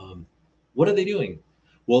 Um, what are they doing?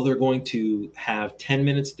 Well, they're going to have 10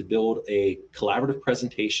 minutes to build a collaborative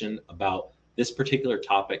presentation about this particular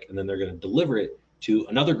topic, and then they're going to deliver it to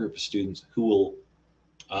another group of students who will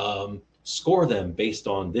score them based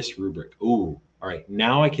on this rubric. Ooh, all right,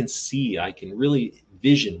 now I can really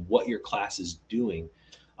vision what your class is doing.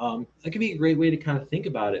 That can be a great way to kind of think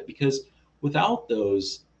about it, because without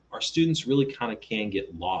those, our students really kind of can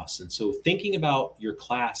get lost. And so thinking about your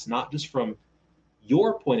class, not just from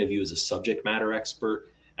your point of view as a subject matter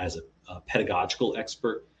expert, as a pedagogical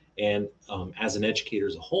expert, and as an educator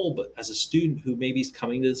as a whole, but as a student who maybe is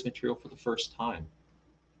coming to this material for the first time.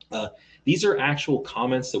 Uh, these are actual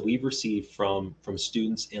comments that we've received from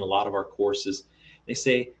students in a lot of our courses. They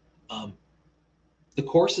say, the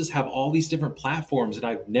courses have all these different platforms and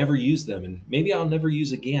I've never used them, and maybe I'll never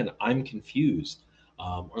use again. I'm confused.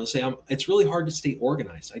 Or they say, it's really hard to stay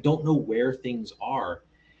organized. I don't know where things are.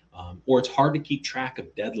 Or it's hard to keep track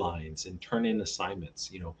of deadlines and turn in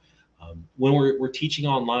assignments. When we're teaching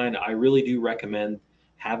online, I really do recommend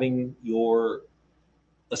having your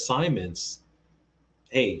assignments.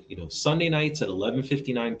 Hey, Sunday nights at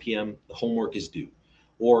 11:59 p.m. the homework is due,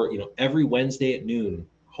 or every Wednesday at noon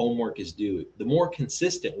homework is due. The more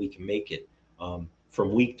consistent we can make it,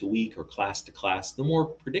 from week to week or class to class, the more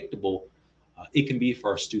predictable it can be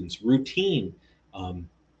for our students. Routine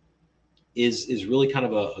is really kind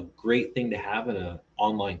of a great thing to have in an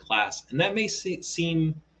online class, and that may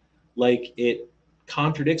seem like it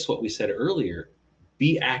contradicts what we said earlier.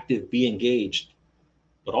 Be active, be engaged,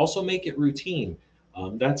 but also make it routine.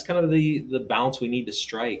 That's kind of the balance we need to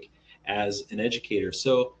strike as an educator.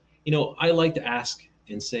 So, I like to ask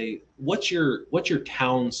and say, what's your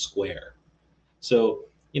town square? So,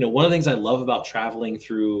 one of the things I love about traveling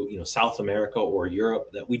through, South America or Europe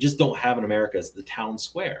that we just don't have in America is the town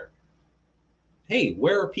square. Hey,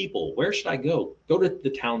 where are people? Where should I go? Go to the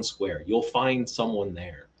town square. You'll find someone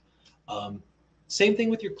there. Um, Same thing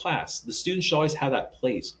with your class. The students should always have that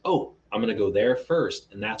place. Oh, I'm going to go there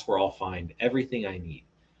first, and that's where I'll find everything I need.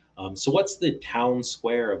 So what's the town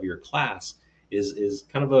square of your class is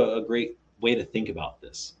kind of a great way to think about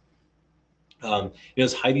this.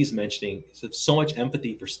 As Heidi's mentioning, so much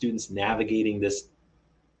empathy for students navigating this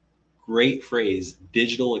great phrase,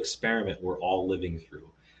 digital experiment we're all living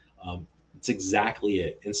through. It's exactly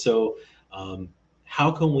it. And so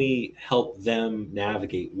how can we help them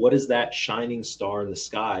navigate? What is that shining star in the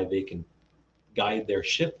sky they can guide their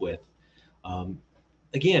ship with? Um,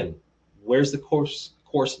 Again, where's the course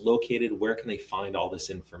located? Where can they find all this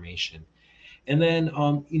information? And then,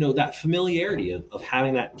 that familiarity of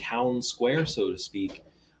having that town square, so to speak.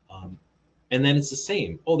 Um, and then it's the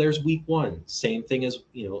same. Oh, there's week one, same thing as,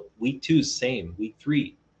 week two, same, week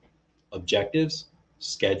three, objectives,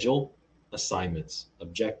 schedule, assignments,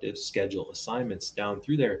 objectives, schedule, assignments down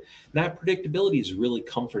through there. And that predictability is really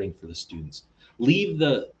comforting for the students. Leave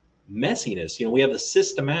the messiness, we have the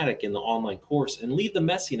systematic in the online course, and leave the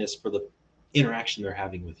messiness for the interaction they're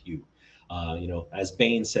having with you. As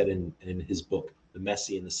Bain said in his book, The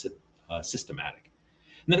Messy and the Systematic.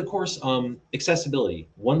 And then, of course, accessibility.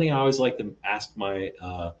 One thing I always like to ask my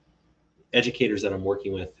educators that I'm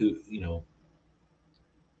working with, who,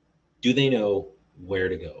 do they know where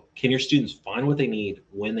to go? Can your students find what they need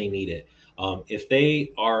when they need it? If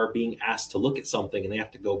they are being asked to look at something and they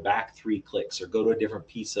have to go back 3 clicks or go to a different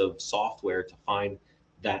piece of software to find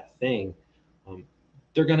that thing,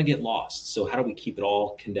 they're going to get lost. So how do we keep it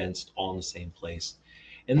all condensed all in the same place?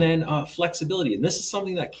 And then flexibility. And this is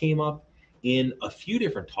something that came up in a few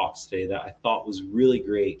different talks today that I thought was really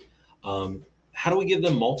great. How do we give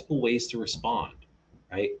them multiple ways to respond?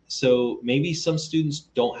 Right? So maybe some students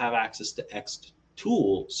don't have access to X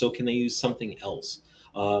tool, so can they use something else?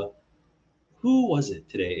 Who was it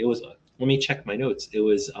today? It was, let me check my notes. It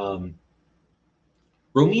was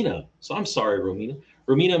Romina. So I'm sorry, Romina.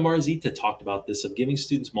 Romina Marzita talked about this, of giving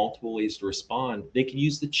students multiple ways to respond. They could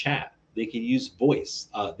use the chat. They could use voice.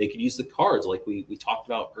 They could use the cards like we talked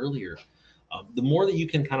about earlier. The more that you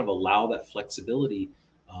can kind of allow that flexibility,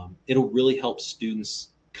 it'll really help students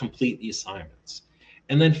complete the assignments.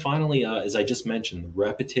 And then finally, as I just mentioned, the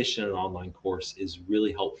repetition in an online course is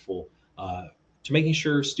really helpful to making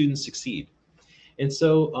sure students succeed. And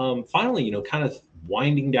so finally, kind of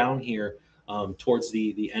winding down here towards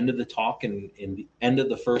the end of the talk and the end of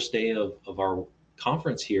the first day of our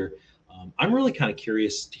conference here, I'm really kind of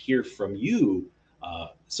curious to hear from you.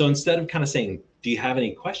 So instead of kind of saying, do you have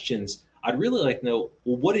any questions? I'd really like to know,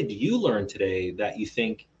 well, what did you learn today that you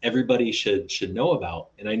think everybody should know about?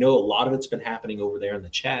 And I know a lot of it's been happening over there in the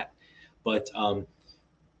chat, but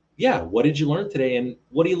yeah, what did you learn today, and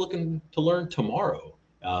what are you looking to learn tomorrow?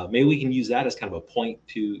 Maybe we can use that as kind of a point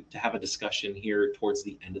to have a discussion here towards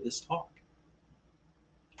the end of this talk.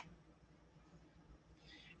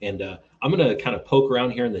 And I'm going to kind of poke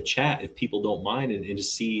around here in the chat if people don't mind, and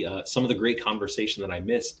just see some of the great conversation that I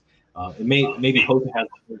missed. And maybe Hope has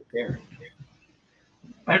a share.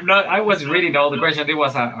 I was reading all the questions. It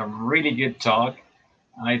was a really good talk.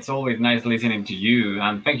 It's always nice listening to you,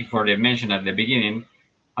 and thank you for the mention at the beginning.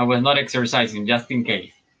 I was not exercising, just in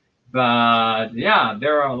case. But yeah,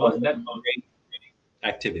 there are a lot that great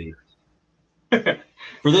activity.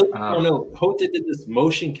 For those who don't know, Hota did this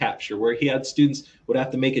motion capture where he had students would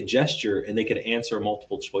have to make a gesture and they could answer a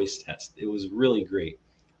multiple choice test. It was really great,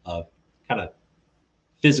 kind of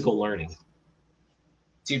physical learning.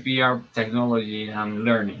 TPR technology and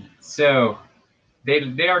learning. So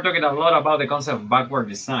they are talking a lot about the concept of backward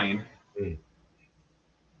design.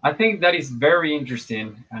 I think that is very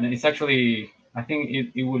interesting, and it's actually, I think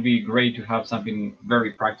it would be great to have something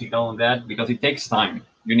very practical on that, because it takes time.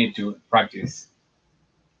 You need to practice.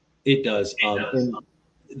 It does. And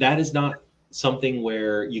that is not something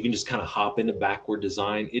where you can just kind of hop into backward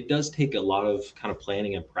design. It does take a lot of kind of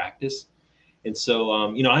planning and practice. And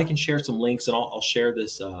so, you know, I can share some links, and I'll share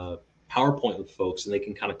this PowerPoint with folks, and they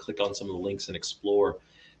can kind of click on some of the links and explore.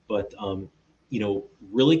 But, you know,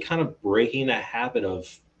 really kind of breaking that habit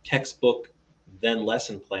of textbook, then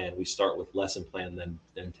lesson plan. We start with lesson plan,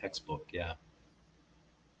 then textbook. Yeah.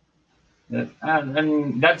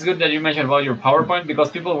 And that's good that you mentioned about your PowerPoint, because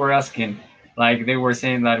people were asking, like they were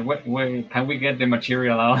saying that, when can we get the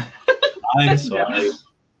material out? I'm sorry. Yeah.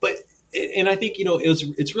 But, and I think, you know,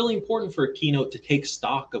 it's really important for a keynote to take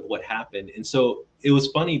stock of what happened. And so it was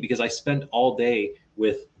funny because I spent all day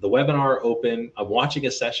with the webinar open. I'm watching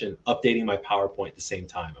a session, updating my PowerPoint at the same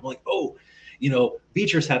time. I'm like, oh, you know,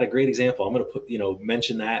 Beatrice had a great example. I'm going to put, you know,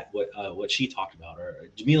 mention that what she talked about,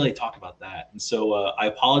 or Jamila talked about that. And so I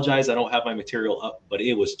apologize, I don't have my material up, but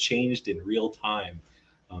it was changed in real time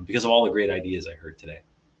because of all the great ideas I heard today.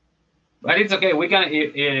 But it's okay. We can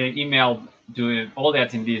email to all the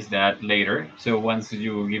attendees that later. So once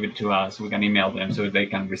you give it to us, we can email them so they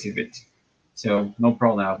can receive it. So no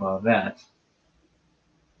problem about that.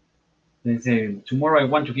 They say, tomorrow I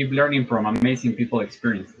want to keep learning from amazing people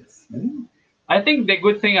experiences. I think the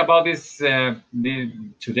good thing about this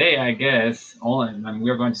today, I guess, and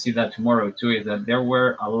we're going to see that tomorrow too, is that there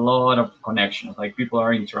were a lot of connections. Like people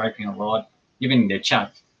are interacting a lot, even in the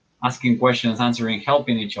chat, asking questions, answering,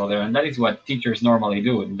 helping each other, and that is what teachers normally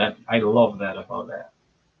do. And that I love that about that.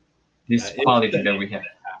 This quality that we have.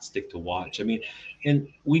 Fantastic to watch. I mean, and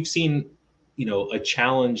we've seen, you know, a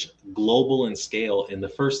challenge global in scale, and the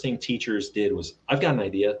first thing teachers did was, I've got an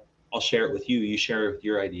idea. I'll share it with you. You share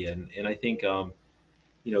your idea. And I think, you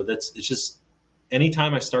know, it's just,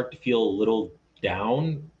 anytime I start to feel a little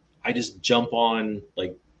down, I just jump on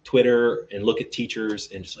like Twitter and look at teachers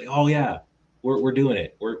and just like, oh yeah, we're doing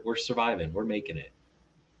it. We're surviving. We're making it.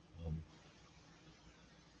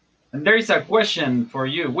 And there is a question for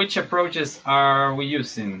you. Which approaches are we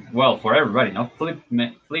using? Well, for everybody, no? Flip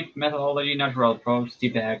methodology, natural approach,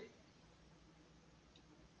 TPAC.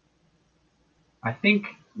 I think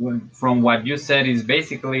from what you said is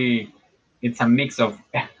basically it's a mix of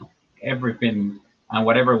everything and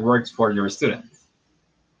whatever works for your students.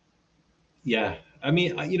 Yeah, I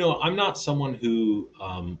mean, you know, I'm not someone who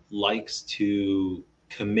likes to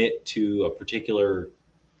commit to a particular,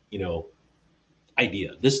 you know,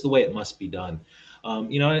 idea. This is the way it must be done.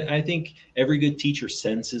 You know, I think every good teacher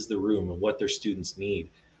senses the room and what their students need.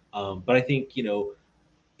 But I think, you know,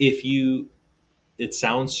 it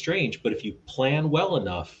sounds strange, but if you plan well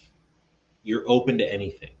enough, you're open to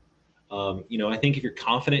anything. You know, I think if you're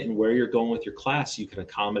confident in where you're going with your class, you can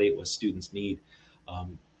accommodate what students need.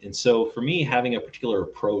 And so for me, having a particular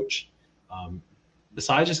approach,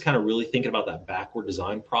 besides just kind of really thinking about that backward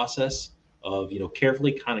design process of, you know,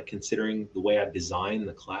 carefully kind of considering the way I design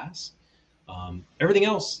the class, everything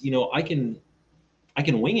else, you know, I can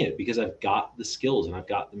wing it because I've got the skills and I've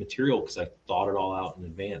got the material because I've thought it all out in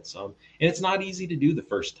advance. And it's not easy to do the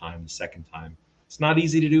first time, the second time. It's not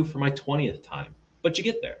easy to do for my 20th time, but you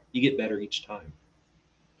get there. You get better each time.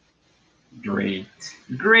 Great,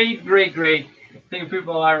 great, great, great. I think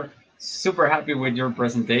people are super happy with your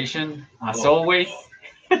presentation, as always.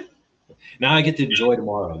 Now I get to enjoy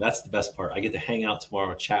tomorrow. That's the best part. I get to hang out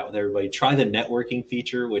tomorrow, chat with everybody, try the networking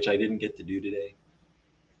feature, which I didn't get to do today.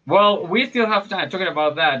 Well, we still have time. Talking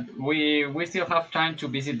about that, we still have time to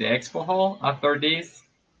visit the expo hall after this.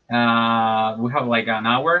 We have like an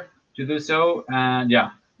hour to do so, and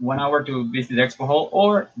yeah, 1 hour to visit the expo hall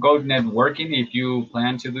or go networking if you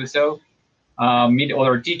plan to do so. Meet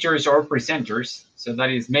other teachers or presenters. So that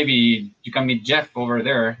is maybe you can meet Jeff over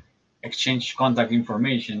there, exchange contact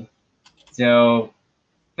information. So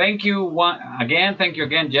thank you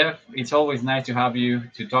again, Jeff. It's always nice to have you,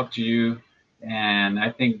 to talk to you, and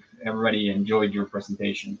I think everybody enjoyed your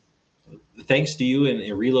presentation. Thanks to you and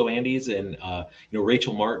Relo Andes and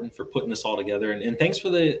Rachel Martin for putting this all together, and thanks for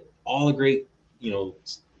all the great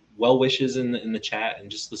well wishes in the chat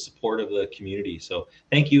and just the support of the community. So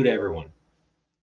thank you to everyone.